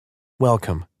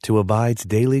Welcome to Abide's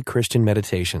Daily Christian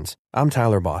Meditations. I'm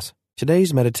Tyler Boss.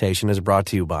 Today's meditation is brought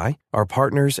to you by our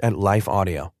partners at Life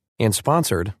Audio and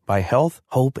sponsored by Health,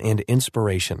 Hope, and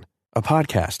Inspiration, a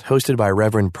podcast hosted by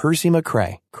Reverend Percy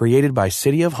McCrae, created by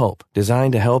City of Hope,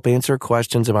 designed to help answer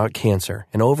questions about cancer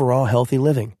and overall healthy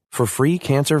living. For free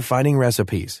cancer-fighting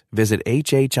recipes, visit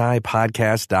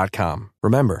hhipodcast.com.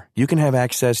 Remember, you can have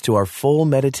access to our full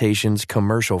meditations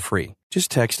commercial-free. Just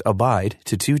text ABIDE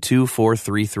to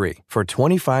 22433 for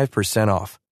 25%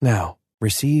 off. Now,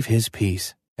 receive His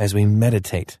peace as we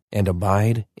meditate and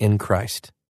abide in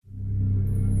Christ.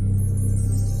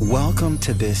 Welcome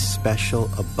to this special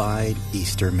Abide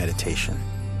Easter meditation.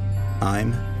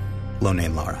 I'm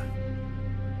Lone Lara.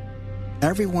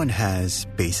 Everyone has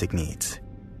basic needs.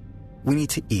 We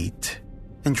need to eat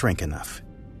and drink enough,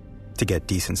 to get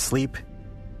decent sleep,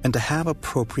 and to have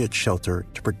appropriate shelter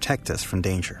to protect us from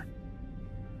danger.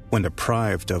 When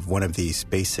deprived of one of these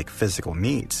basic physical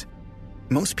needs,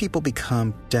 most people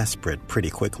become desperate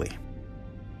pretty quickly.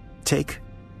 Take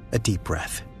a deep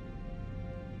breath.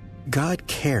 God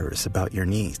cares about your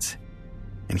needs,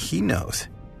 and He knows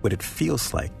what it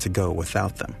feels like to go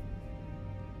without them.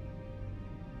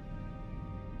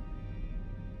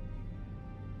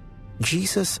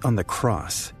 Jesus on the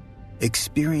cross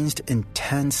experienced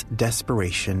intense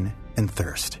desperation and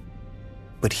thirst,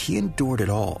 but He endured it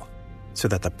all so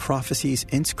that the prophecies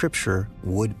in Scripture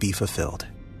would be fulfilled.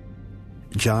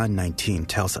 John 19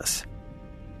 tells us,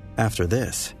 "After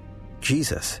this,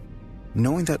 Jesus,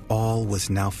 knowing that all was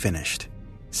now finished,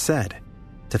 said,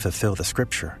 to fulfill the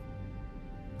Scripture,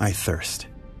 'I thirst.'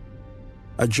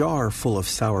 A jar full of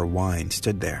sour wine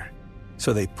stood there.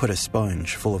 So they put a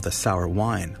sponge full of the sour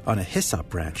wine on a hyssop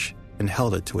branch and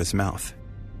held it to his mouth.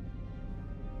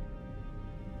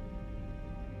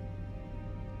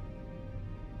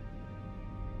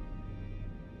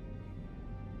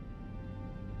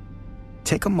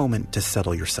 Take a moment to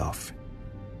settle yourself.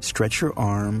 Stretch your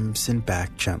arms and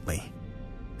back gently,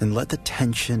 and let the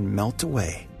tension melt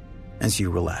away as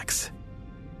you relax.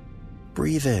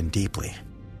 Breathe in deeply,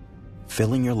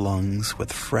 filling your lungs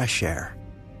with fresh air.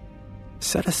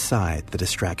 Set aside the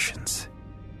distractions.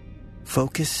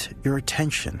 Focus your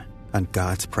attention on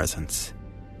God's presence.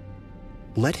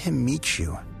 Let Him meet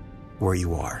you where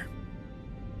you are.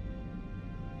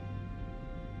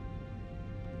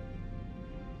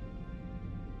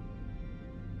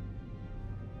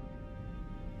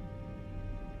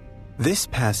 This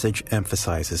passage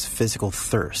emphasizes physical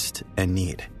thirst and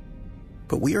need,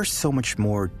 but we are so much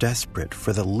more desperate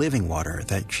for the living water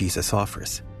that Jesus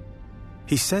offers.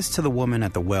 He says to the woman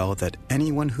at the well that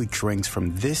anyone who drinks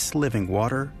from this living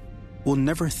water will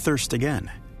never thirst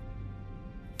again.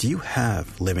 Do you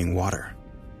have living water?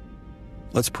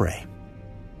 Let's pray.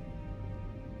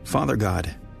 Father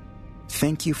God,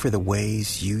 thank you for the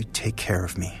ways you take care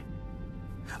of me.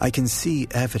 I can see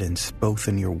evidence both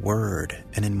in your word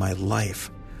and in my life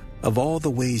of all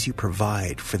the ways you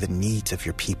provide for the needs of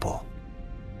your people.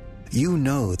 You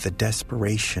know the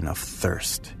desperation of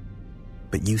thirst,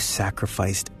 but you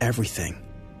sacrificed everything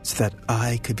so that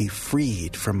I could be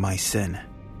freed from my sin.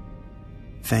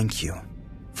 Thank you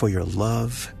for your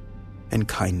love and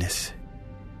kindness.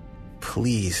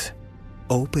 Please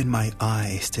open my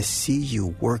eyes to see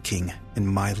you working in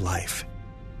my life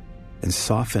and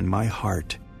soften my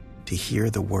heart to hear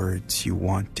the words you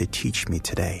want to teach me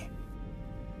today.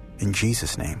 In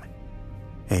Jesus' name,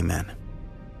 amen.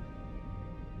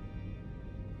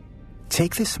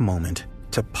 Take this moment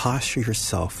to posture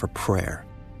yourself for prayer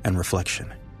and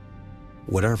reflection,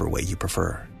 whatever way you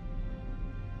prefer.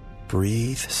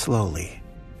 Breathe slowly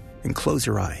and close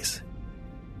your eyes.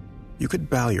 You could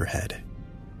bow your head,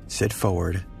 sit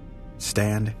forward,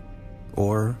 stand,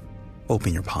 or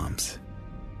open your palms.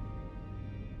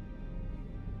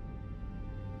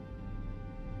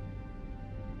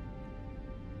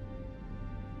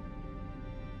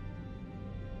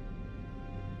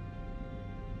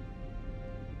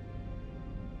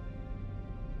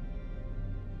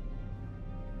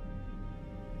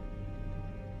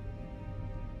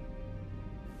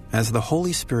 As the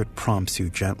Holy Spirit prompts you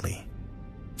gently,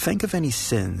 think of any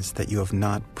sins that you have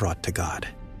not brought to God.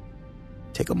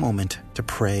 Take a moment to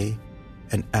pray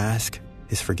and ask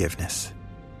His forgiveness.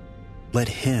 Let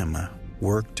Him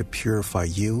work to purify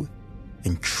you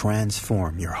and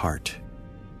transform your heart.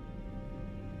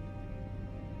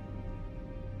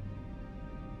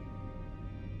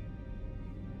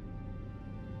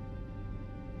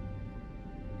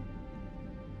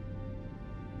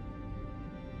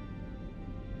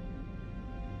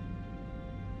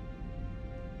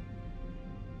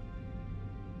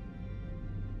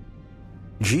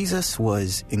 Jesus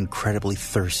was incredibly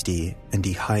thirsty and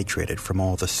dehydrated from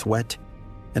all the sweat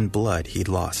and blood he'd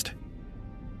lost.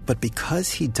 But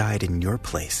because he died in your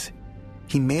place,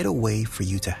 he made a way for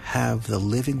you to have the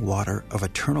living water of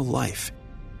eternal life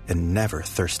and never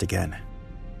thirst again.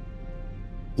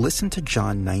 Listen to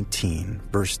John 19,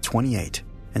 verse 28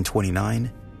 and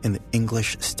 29 in the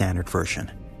English Standard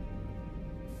Version.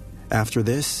 After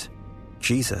this,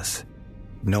 Jesus,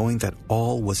 knowing that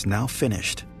all was now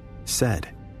finished,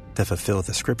 said, to fulfill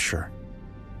the scripture,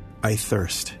 "I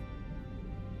thirst."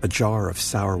 A jar of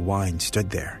sour wine stood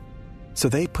there, so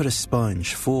they put a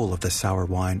sponge full of the sour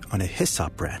wine on a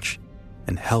hyssop branch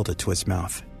and held it to his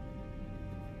mouth.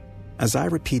 As I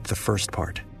repeat the first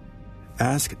part,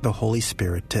 ask the Holy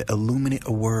Spirit to illuminate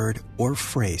a word or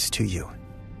phrase to you.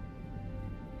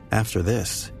 After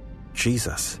this,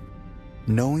 Jesus,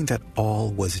 knowing that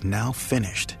all was now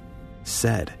finished,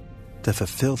 said, to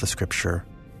fulfill the scripture,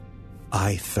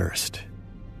 "I thirst."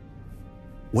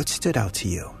 What stood out to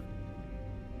you?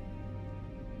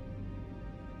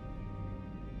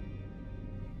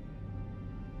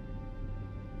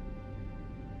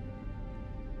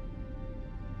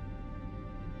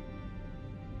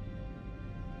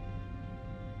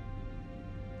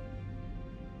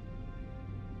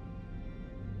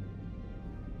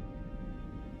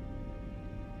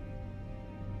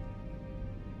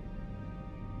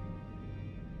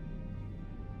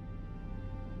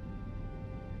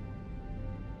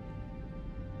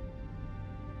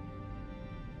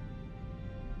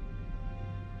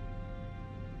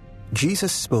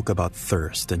 Jesus spoke about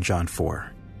thirst in John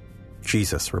 4.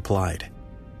 Jesus replied,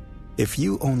 "If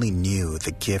you only knew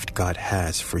the gift God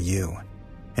has for you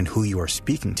and who you are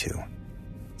speaking to,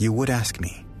 you would ask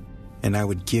me, and I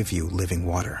would give you living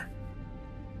water.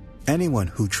 Anyone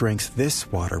who drinks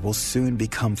this water will soon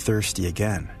become thirsty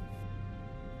again.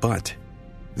 But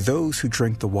those who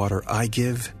drink the water I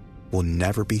give will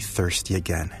never be thirsty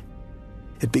again.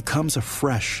 It becomes a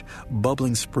fresh,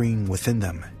 bubbling spring within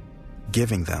them,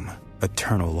 giving them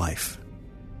eternal life."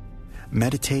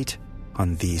 Meditate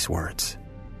on these words.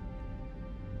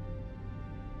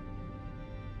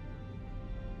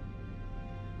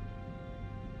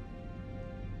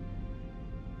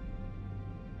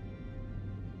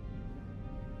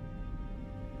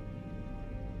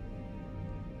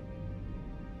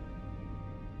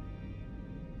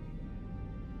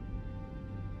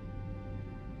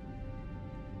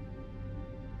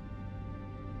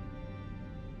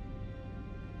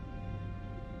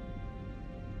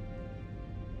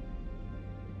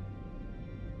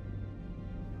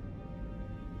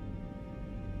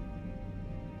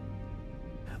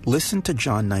 Listen to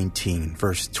John 19,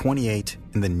 verse 28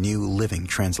 in the New Living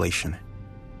Translation.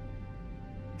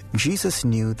 Jesus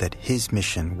knew that his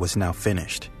mission was now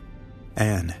finished,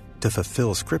 and to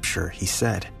fulfill Scripture, he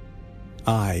said,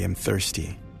 "I am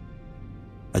thirsty."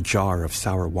 A jar of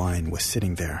sour wine was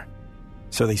sitting there,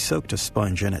 so they soaked a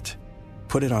sponge in it,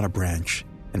 put it on a branch,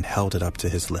 and held it up to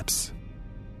his lips.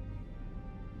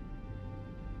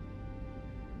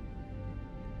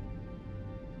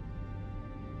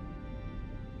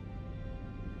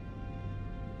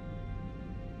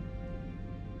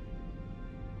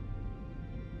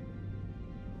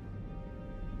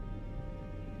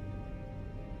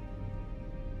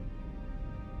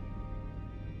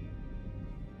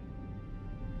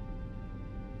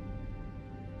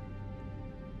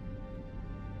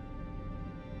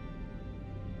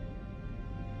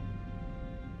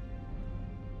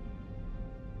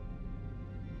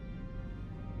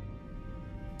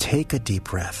 Take a deep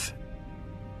breath.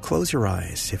 Close your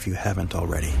eyes if you haven't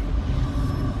already.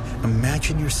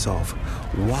 Imagine yourself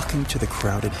walking to the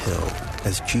crowded hill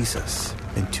as Jesus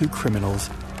and two criminals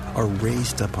are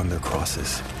raised up on their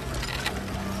crosses.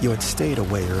 You had stayed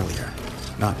away earlier,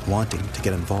 not wanting to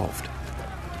get involved,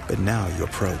 but now you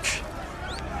approach.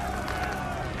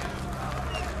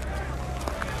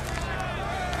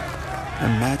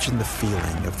 Imagine the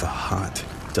feeling of the hot,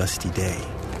 dusty day.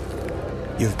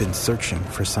 You've been searching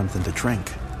for something to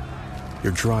drink.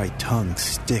 Your dry tongue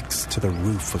sticks to the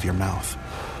roof of your mouth.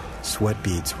 Sweat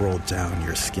beads roll down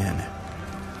your skin.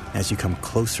 As you come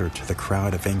closer to the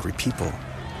crowd of angry people,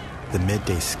 the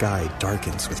midday sky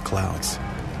darkens with clouds.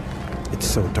 It's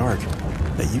so dark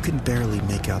that you can barely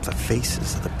make out the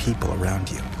faces of the people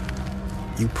around you.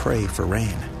 You pray for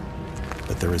rain,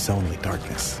 but there is only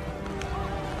darkness.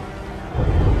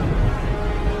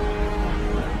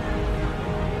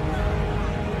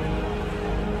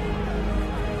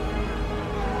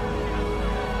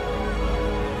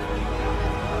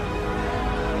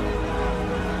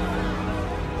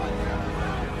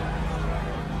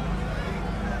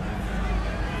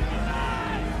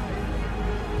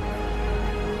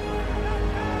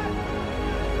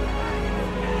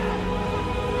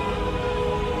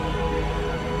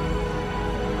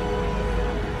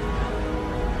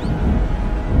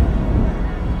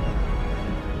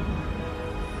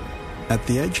 At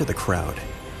the edge of the crowd,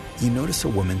 you notice a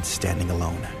woman standing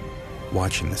alone,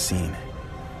 watching the scene.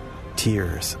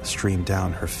 Tears stream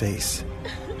down her face.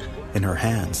 In her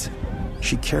hands,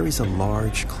 she carries a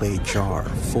large clay jar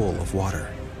full of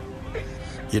water.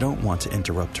 You don't want to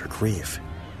interrupt her grief,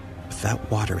 but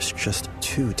that water is just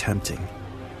too tempting.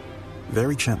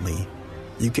 Very gently,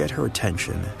 you get her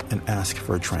attention and ask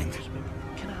for a drink.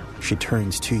 She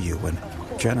turns to you and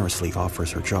generously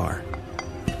offers her jar.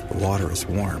 The water is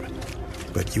warm,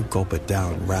 but you gulp it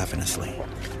down ravenously.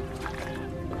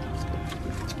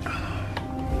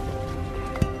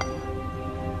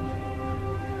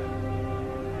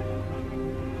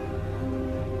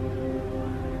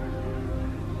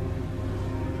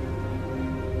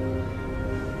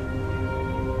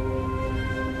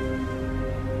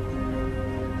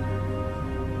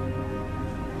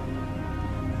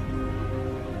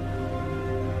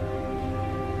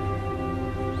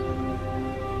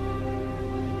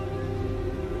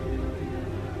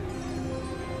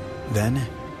 Then,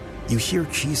 you hear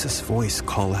Jesus' voice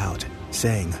call out,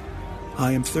 saying,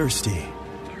 "I am thirsty."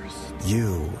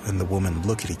 You and the woman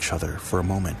look at each other for a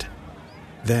moment,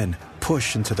 then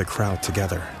push into the crowd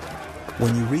together.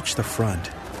 When you reach the front,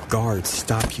 guards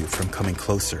stop you from coming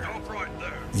closer.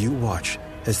 You watch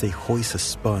as they hoist a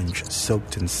sponge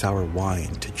soaked in sour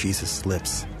wine to Jesus'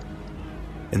 lips.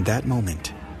 In that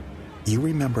moment, you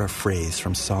remember a phrase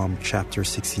from Psalm chapter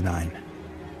 69.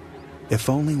 If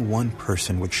only one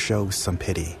person would show some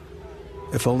pity.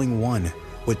 If only one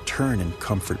would turn and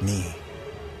comfort me.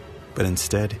 But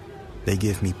instead, they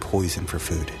give me poison for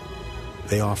food.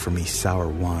 They offer me sour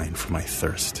wine for my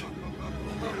thirst.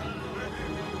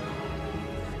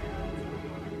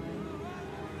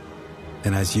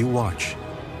 And as you watch,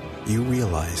 you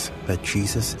realize that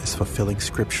Jesus is fulfilling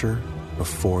Scripture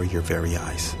before your very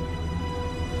eyes.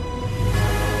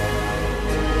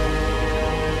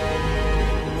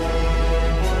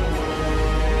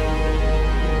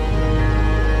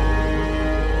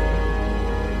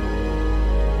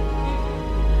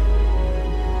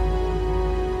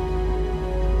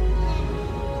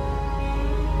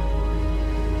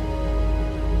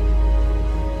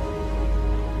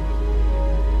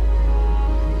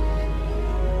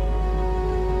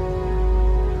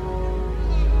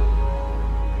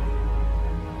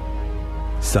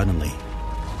 Suddenly,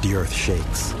 the earth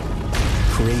shakes.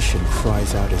 Creation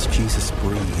cries out as Jesus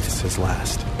breathes his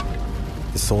last.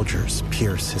 The soldiers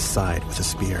pierce his side with a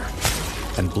spear,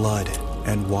 and blood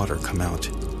and water come out.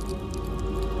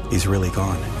 He's really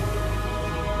gone.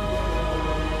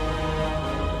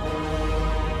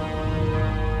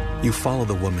 You follow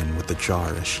the woman with the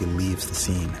jar as she leaves the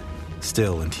scene,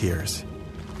 still in tears.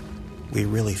 "We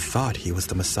really thought he was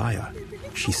the Messiah,"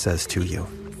 she says to you.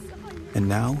 "And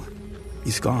now,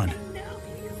 he's gone."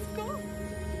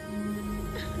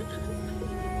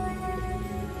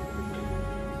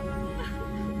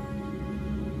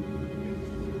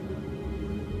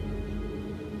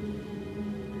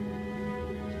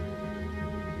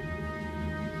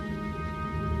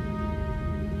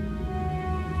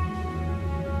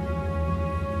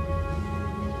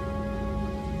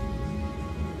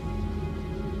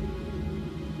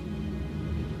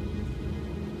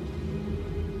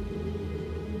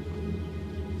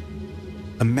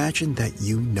 Imagine that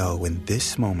you know in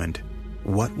this moment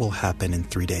what will happen in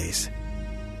 3 days,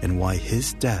 and why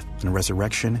his death and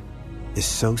resurrection is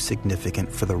so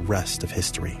significant for the rest of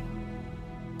history.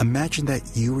 Imagine that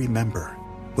you remember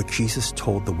what Jesus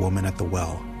told the woman at the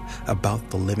well about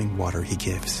the living water he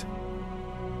gives.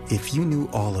 If you knew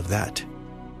all of that,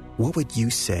 what would you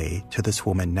say to this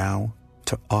woman now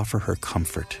to offer her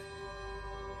comfort?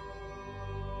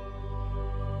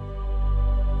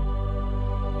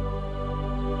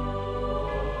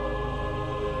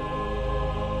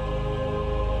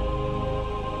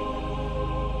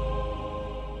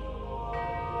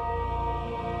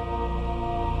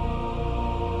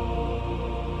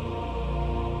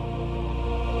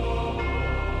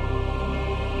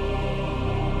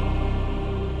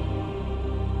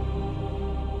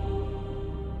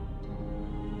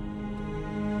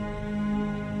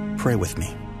 Pray with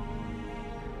me.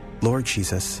 Lord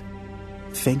Jesus,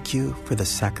 thank you for the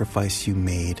sacrifice you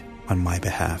made on my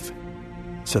behalf,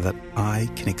 so that I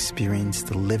can experience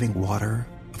the living water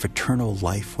of eternal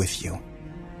life with you.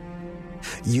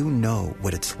 You know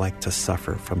what it's like to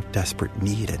suffer from desperate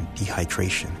need and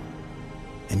dehydration,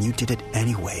 and you did it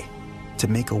anyway to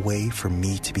make a way for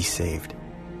me to be saved.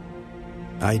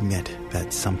 I admit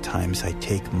that sometimes I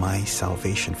take my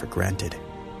salvation for granted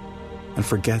and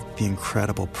forget the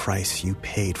incredible price you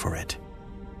paid for it.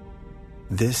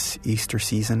 This Easter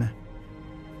season,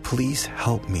 please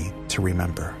help me to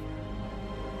remember.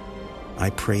 I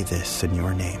pray this in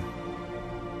your name.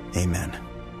 Amen.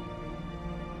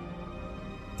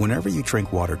 Whenever you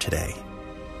drink water today,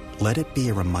 let it be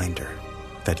a reminder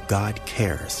that God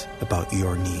cares about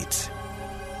your needs.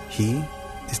 He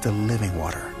is the living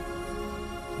water.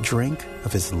 Drink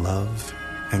of His love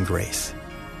and grace.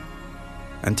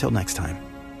 Until next time,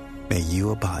 may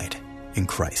you abide in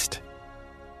Christ.